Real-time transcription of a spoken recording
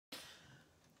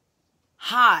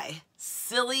Hi,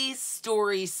 Silly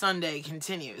Story Sunday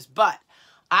continues, but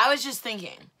I was just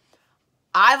thinking,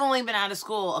 I've only been out of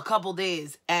school a couple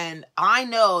days, and I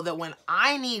know that when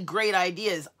I need great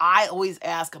ideas, I always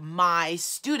ask my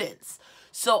students.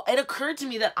 So it occurred to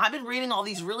me that I've been reading all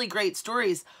these really great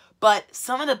stories, but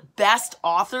some of the best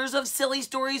authors of silly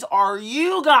stories are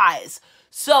you guys.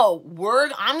 So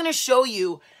I'm going to show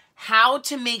you how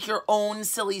to make your own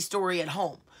silly story at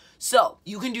home. So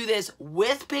you can do this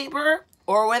with paper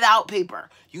or without paper.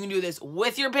 You can do this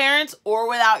with your parents or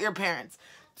without your parents.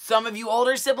 Some of you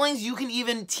older siblings, you can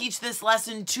even teach this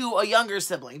lesson to a younger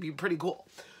sibling. It'd be pretty cool.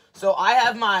 So I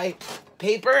have my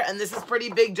paper, and this is pretty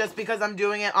big just because I'm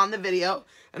doing it on the video,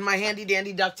 and my handy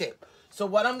dandy duct tape. So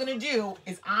what I'm going to do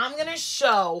is I'm going to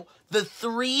show the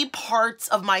 3 parts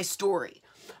of my story.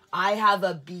 I have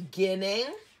a beginning,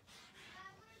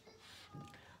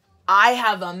 I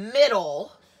have a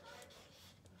middle,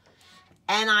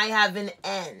 and I have an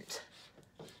end.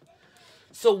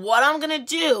 So what I'm going to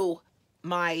do,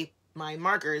 my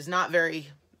marker is not very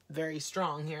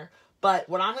strong here, but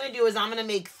what I'm going to do is I'm going to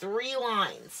make 3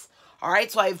 lines. All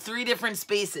right, so I have 3 different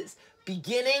spaces,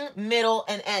 beginning, middle,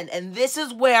 and end. And this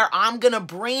is where I'm going to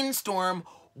brainstorm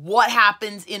what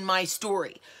happens in my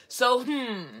story. So,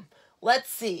 let's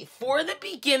see. For the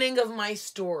beginning of my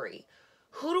story,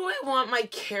 who do I want my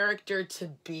character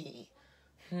to be?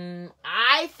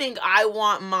 I think I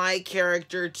want my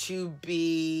character to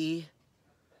be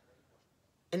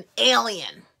an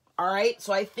alien. All right,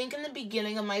 so I think in the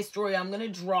beginning of my story, I'm going to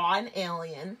draw an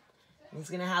alien. He's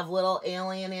going to have little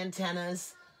alien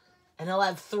antennas, and he'll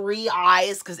have 3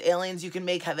 eyes, because aliens you can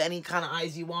make have any kind of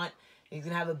eyes you want. He's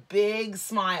going to have a big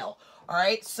smile. All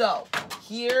right, so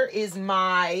here is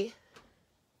my,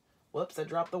 whoops, I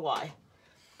dropped the Y.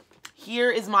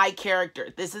 Here is my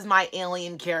character. This is my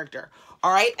alien character.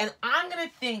 All right, and I'm going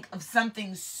to think of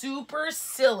something super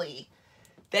silly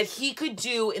that he could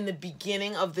do in the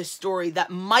beginning of the story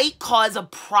that might cause a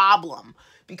problem.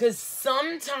 Because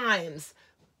sometimes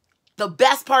the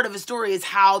best part of a story is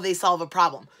how they solve a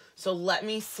problem. So let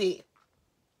me see.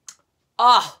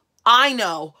 Oh, I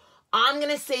know. I'm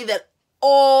going to say that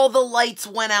all the lights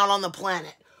went out on the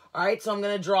planet. All right, so I'm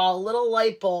going to draw a little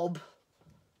light bulb.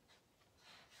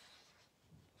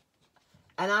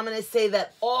 And I'm going to say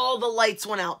that all the lights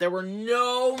went out. There were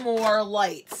no more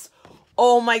lights.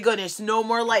 Oh my goodness, no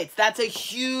more lights. That's a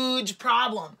huge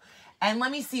problem. And let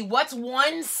me see, what's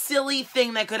one silly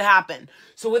thing that could happen?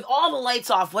 So with all the lights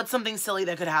off, what's something silly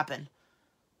that could happen?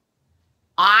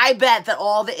 I bet that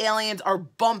all the aliens are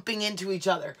bumping into each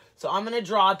other. So I'm going to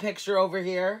draw a picture over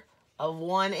here of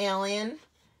one alien.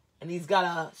 And he's got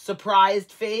a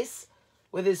surprised face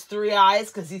with his 3 eyes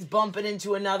because he's bumping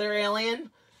into another alien.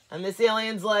 And this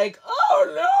alien's like,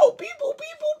 oh no, people,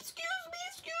 excuse me.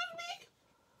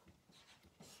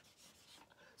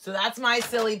 So that's my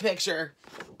silly picture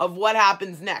of what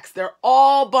happens next. They're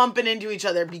all bumping into each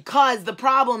other because the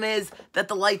problem is that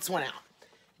the lights went out.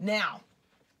 Now,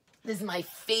 this is my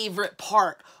favorite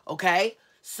part, okay?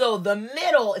 So the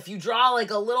middle, if you draw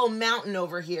like a little mountain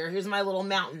over here, here's my little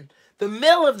mountain. The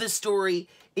middle of the story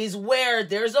is where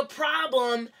there's a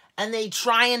problem and they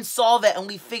try and solve it and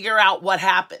we figure out what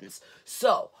happens.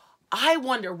 So I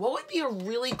wonder what would be a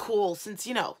really cool, since,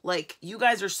 you know, like you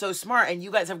guys are so smart and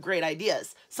you guys have great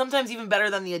ideas, sometimes even better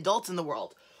than the adults in the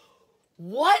world.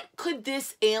 What could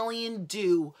this alien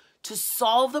do to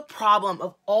solve the problem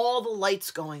of all the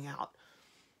lights going out?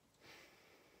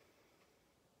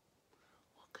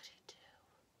 What could it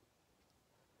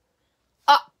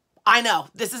do? I know.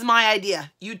 This is my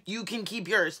idea. You can keep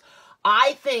yours.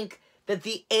 I think that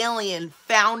the alien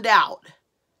found out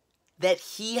that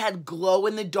he had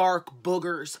glow-in-the-dark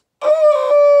boogers.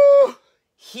 Oh!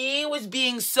 He was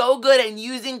being so good at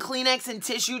using Kleenex and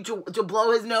tissue to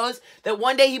blow his nose that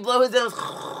one day he blew his nose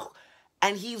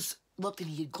and he looked and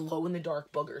he had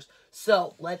glow-in-the-dark boogers.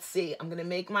 So, let's see. I'm going to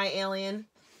make my alien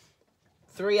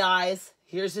 3 eyes.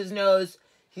 Here's his nose.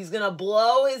 He's going to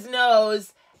blow his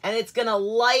nose and it's going to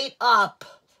light up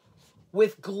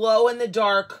with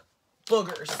glow-in-the-dark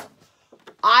boogers.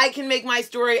 I can make my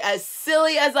story as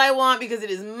silly as I want because it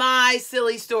is my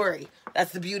silly story.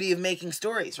 That's the beauty of making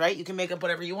stories, right? You can make up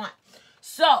whatever you want.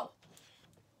 So,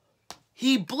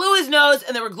 he blew his nose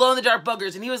and there were glow-in-the-dark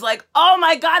boogers. And he was like, oh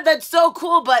my God, that's so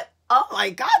cool. But, oh my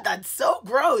God, that's so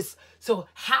gross. So,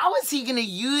 how is he going to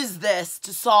use this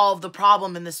to solve the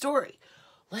problem in the story?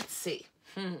 Let's see.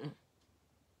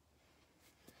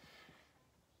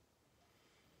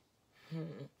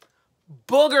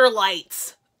 Booger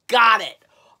lights. Got it.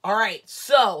 All right,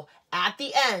 so at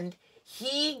the end,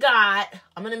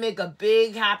 I'm going to make a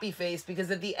big happy face because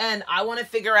at the end, I want to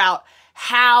figure out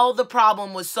how the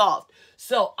problem was solved.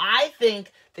 So I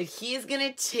think that he's going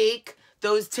to take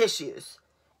those tissues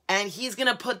and he's going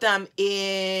to put them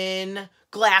in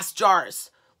glass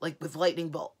jars, like with lightning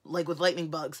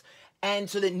bugs. And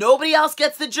so that nobody else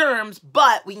gets the germs,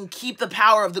 but we can keep the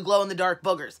power of the glow-in-the-dark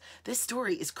boogers. This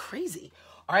story is crazy.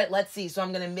 All right, let's see. So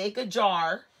I'm going to make a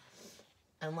jar.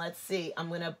 And let's see. I'm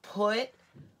going to put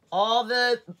all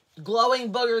the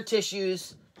glowing booger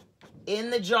tissues in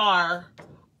the jar.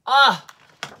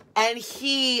 And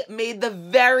he made the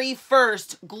very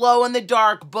first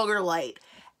glow-in-the-dark booger light.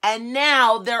 And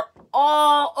now they're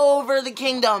all over the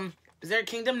kingdom. Is there a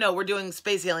kingdom? No, we're doing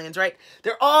space aliens, right?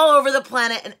 They're all over the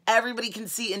planet and everybody can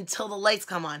see until the lights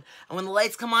come on. And when the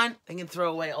lights come on, they can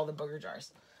throw away all the booger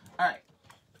jars. All right.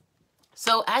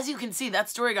 So as you can see, that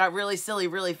story got really silly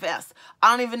really fast. I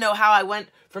don't even know how I went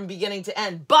from beginning to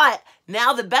end. But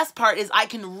now the best part is I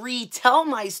can retell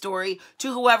my story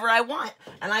to whoever I want.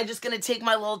 And I'm just going to take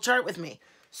my little chart with me.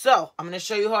 So I'm going to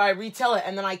show you how I retell it.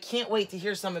 And then I can't wait to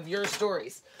hear some of your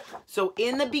stories. So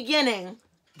in the beginning,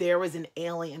 there was an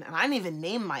alien, and I didn't even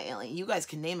name my alien. You guys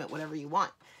can name it whatever you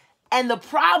want. And the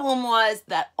problem was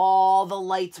that all the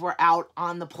lights were out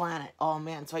on the planet. Oh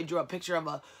man, so I drew a picture of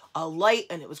a light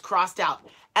and it was crossed out.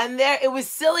 And there, it was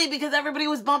silly because everybody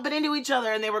was bumping into each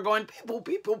other and they were going, people,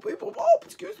 oh,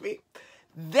 excuse me.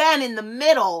 Then in the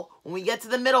middle, when we get to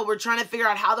the middle, we're trying to figure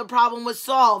out how the problem was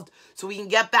solved so we can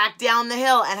get back down the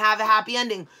hill and have a happy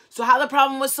ending. So how the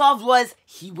problem was solved was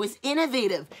he was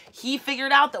innovative. He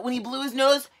figured out that when he blew his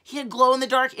nose, he had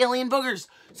glow-in-the-dark alien boogers.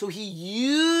 So he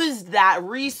used that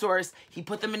resource. He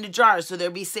put them into jars so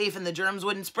they'd be safe and the germs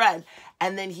wouldn't spread.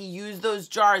 And then he used those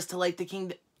jars to light the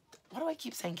kingdom. Why do I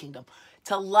keep saying kingdom?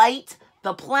 To light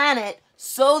the planet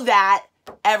so that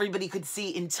everybody could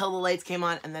see until the lights came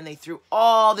on, and then they threw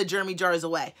all the germy jars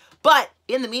away. But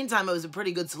in the meantime, it was a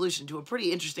pretty good solution to a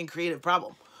pretty interesting creative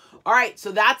problem. All right,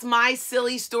 so that's my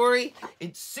silly story.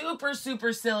 It's super,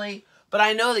 super silly, but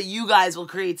I know that you guys will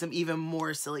create some even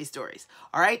more silly stories.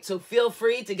 All right, so feel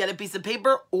free to get a piece of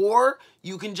paper, or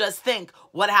you can just think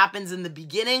what happens in the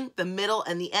beginning, the middle,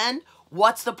 and the end.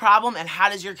 What's the problem, and how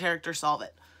does your character solve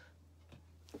it?